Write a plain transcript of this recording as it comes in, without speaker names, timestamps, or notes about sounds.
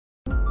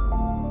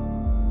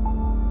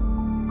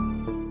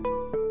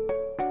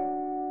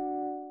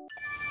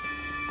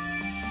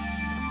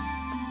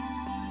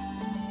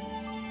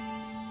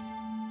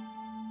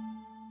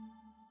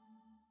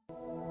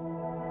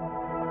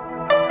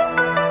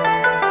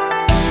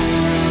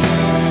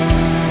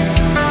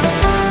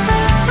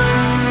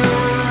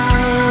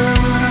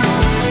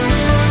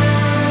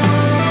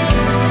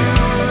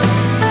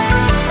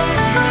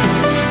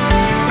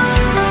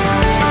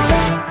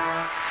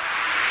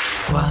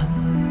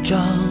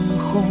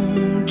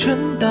红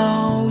尘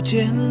刀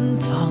剑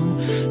藏，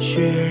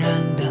血染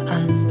的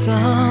暗葬，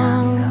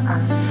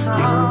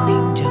有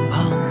民间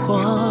彷徨。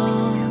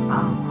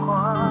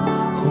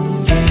红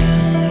颜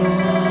落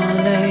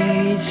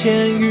泪，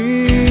千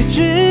余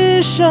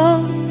之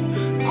上，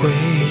回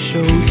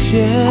首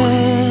间，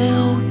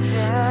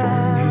风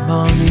雨茫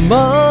茫。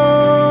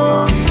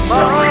上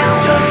演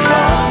战狼，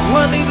万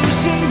里独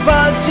行，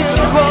拔剑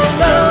荒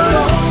浪，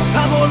踏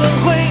破轮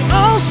回，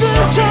傲视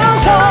疆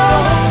场。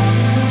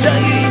战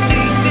役历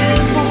练，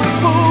不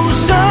负山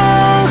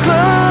河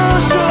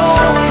雄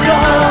壮。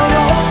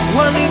万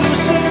里独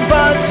行，拔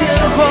剑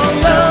荒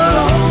浪，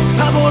踏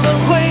破轮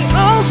回，傲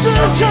视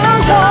疆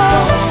场。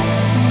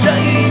战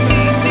役历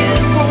练，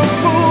不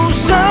负山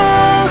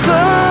河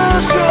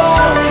雄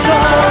壮。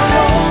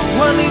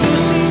万里独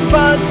行，拔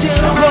剑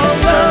荒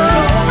浪，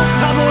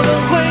踏破轮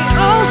回，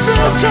傲视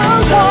疆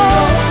场。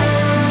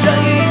战役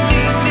历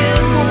练，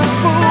不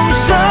负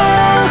山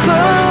河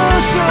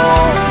雄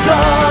壮。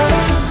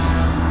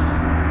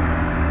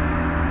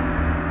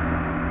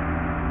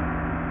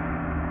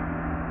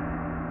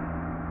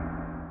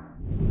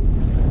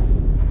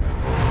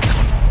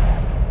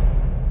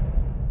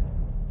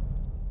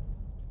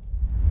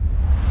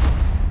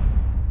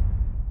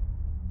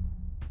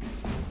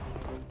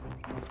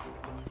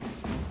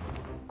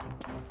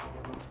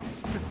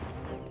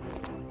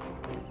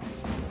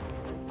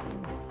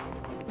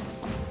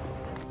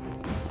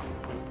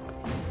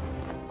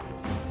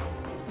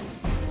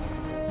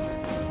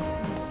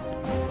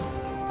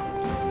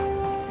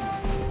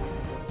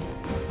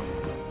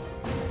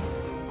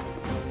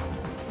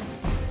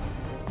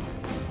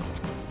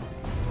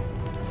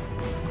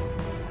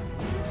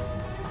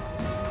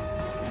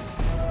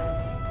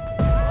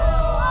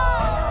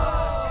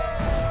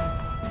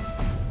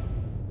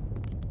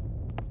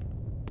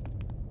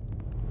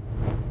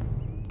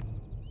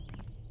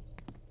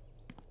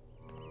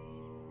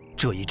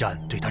这一战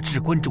对他至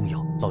关重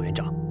要，老院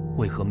长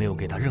为何没有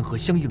给他任何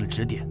相应的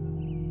指点？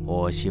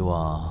我希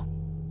望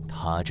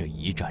他这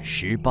一战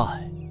失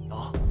败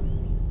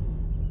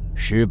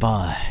失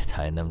败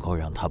才能够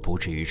让他不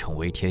至于成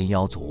为天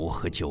妖族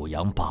和九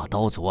阳把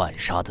刀族暗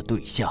杀的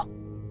对象，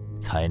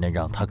才能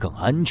让他更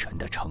安全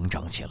地成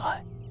长起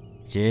来。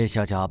接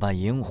下假扮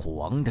银虎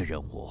王的任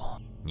务，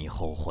你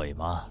后悔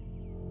吗？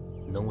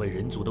能为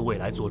人族的未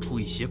来做出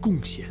一些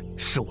贡献，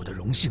是我的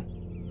荣幸。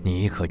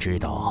你可知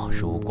道，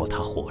如果他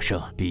获胜，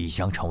必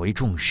将成为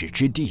众矢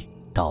之的，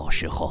到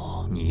时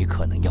候你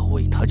可能要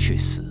为他去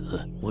死。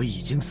我已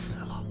经死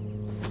了。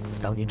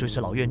当年追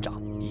随老院长，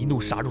一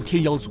怒杀入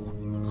天妖族，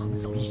横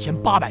扫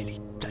1800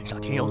里，斩杀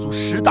天妖族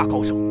10大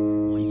高手。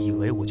我以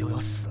为我就要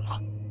死了，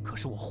可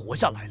是我活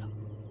下来了。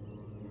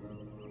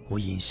我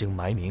隐姓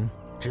埋名，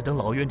只等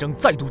老院长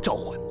再度召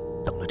唤。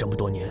等了这么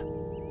多年，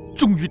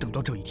终于等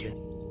到这一天，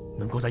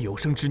能够在有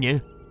生之年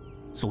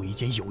做一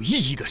件有意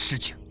义的事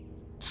情。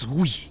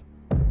足矣。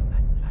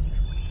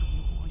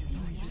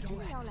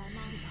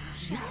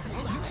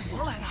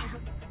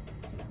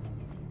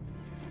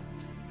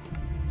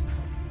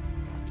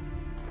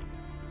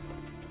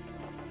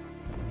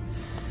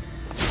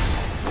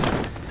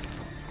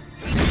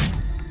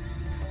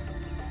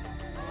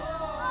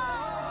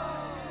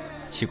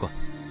奇怪，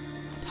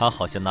他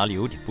好像哪里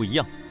有点不一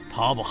样。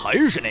他不还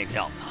是那个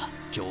样子，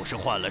就是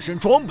换了身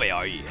装备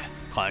而已，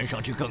看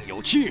上去更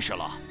有气势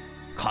了。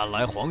看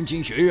来黄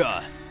金学院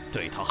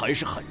对他还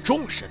是很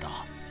重视的。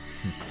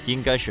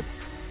应该是吧。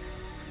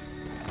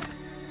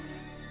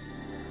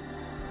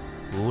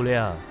无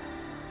量，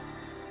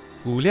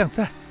无量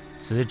在，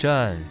此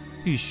战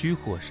必须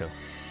获胜，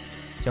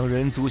将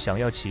人族想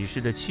要起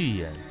事的气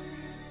焰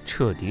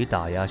彻底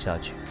打压下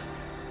去，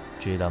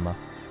知道吗？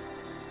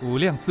无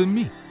量遵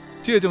命。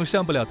这种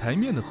上不了台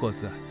面的货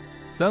色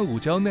，3、5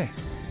招内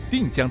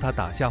定将他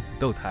打下武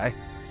斗台。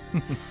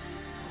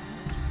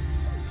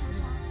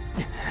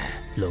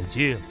冷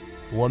静，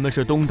我们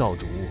是东道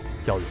主，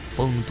要有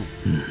风度。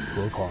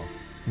何况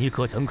你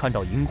可曾看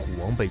到银虎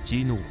王被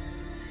激怒？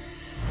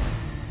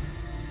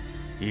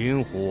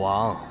银虎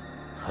王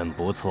很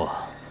不错。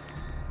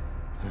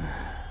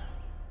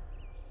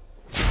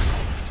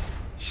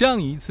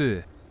上一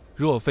次，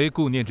若非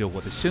顾念着我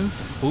的身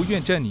份，不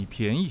愿占你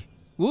便宜，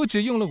我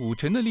只用了5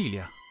成的力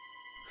量，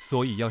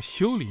所以要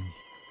修理你。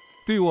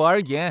对我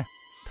而言，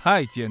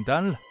太简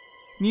单了。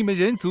你们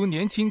人族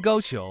年轻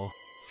高手，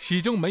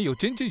始终没有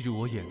真正入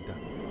我眼的，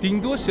顶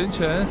多神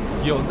城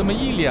有那么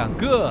1、2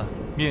个，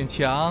勉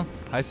强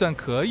还算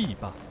可以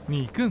吧。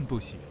你更不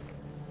行。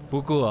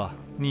不过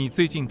你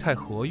最近太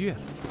活跃了，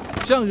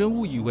让人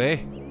误以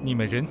为你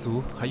们人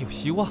族还有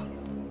希望，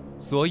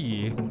所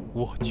以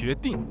我决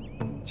定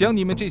将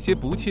你们这些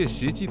不切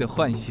实际的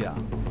幻想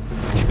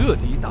彻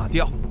底打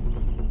掉。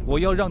我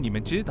要让你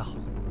们知道，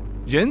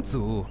人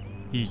族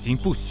已经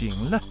不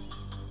行了。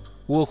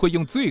我会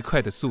用最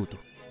快的速度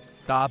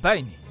打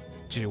败你，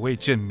只为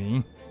证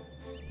明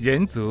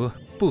人族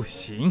不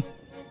行。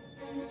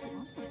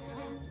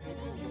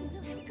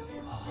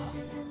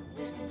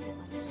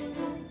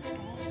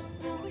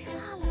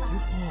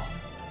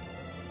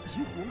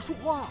银虎王说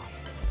话了，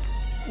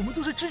我们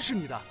都是支持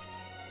你的。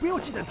不要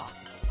忌惮他。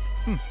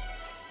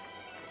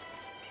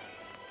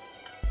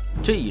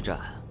这一战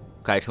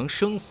改成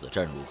生死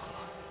战如何？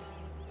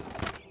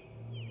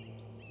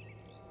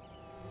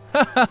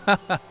哈哈哈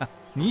哈！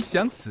你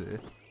想死，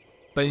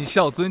本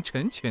少尊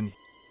成全你，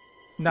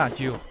那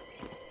就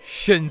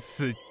生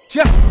死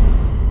战。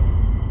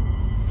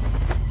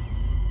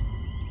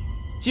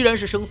既然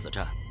是生死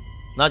战，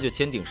那就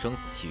签订生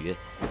死契约，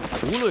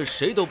无论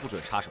谁都不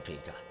准插手这一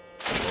战，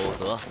否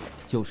则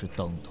就是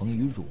等同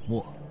于辱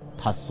没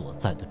他所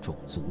在的种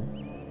族。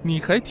你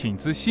还挺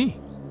自信。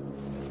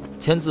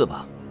签字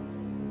吧。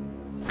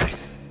该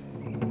死！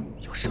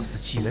有生死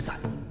契约在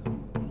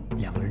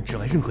，2个人之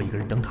外任何一个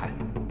人登台，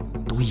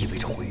都意味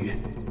着毁约。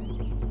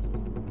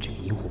这个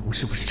银虎王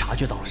是不是察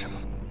觉到了什么？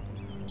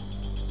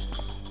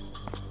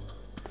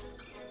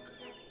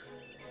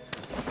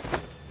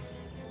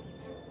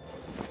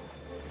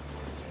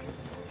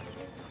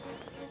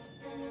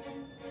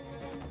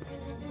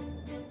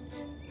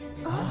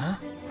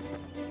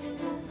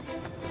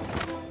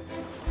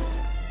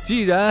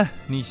既然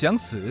你想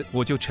死，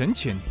我就成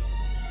全你。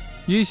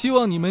也希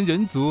望你们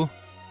人族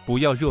不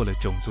要弱了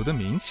种族的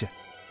名声，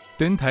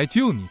登台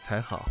救你才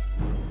好。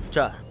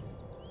战，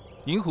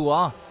银虎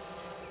王，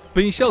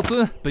本少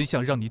尊本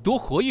想让你多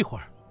活一会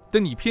儿，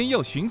但你偏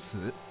要寻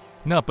死，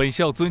那本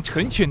少尊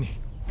成全你。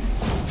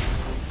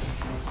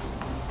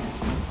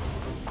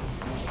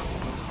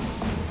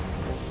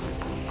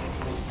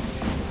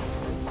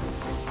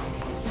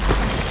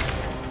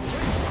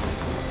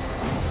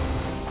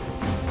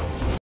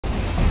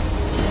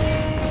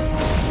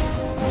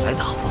来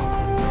得好。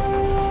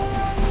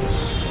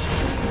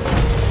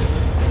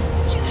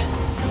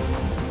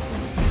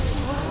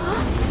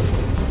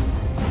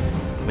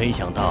没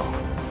想到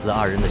此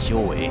2人的修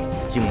为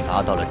竟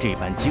达到了这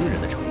般惊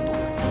人的程度。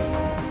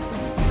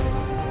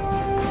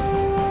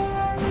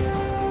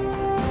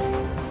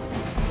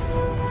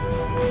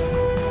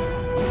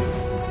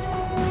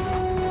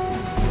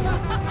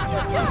就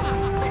这。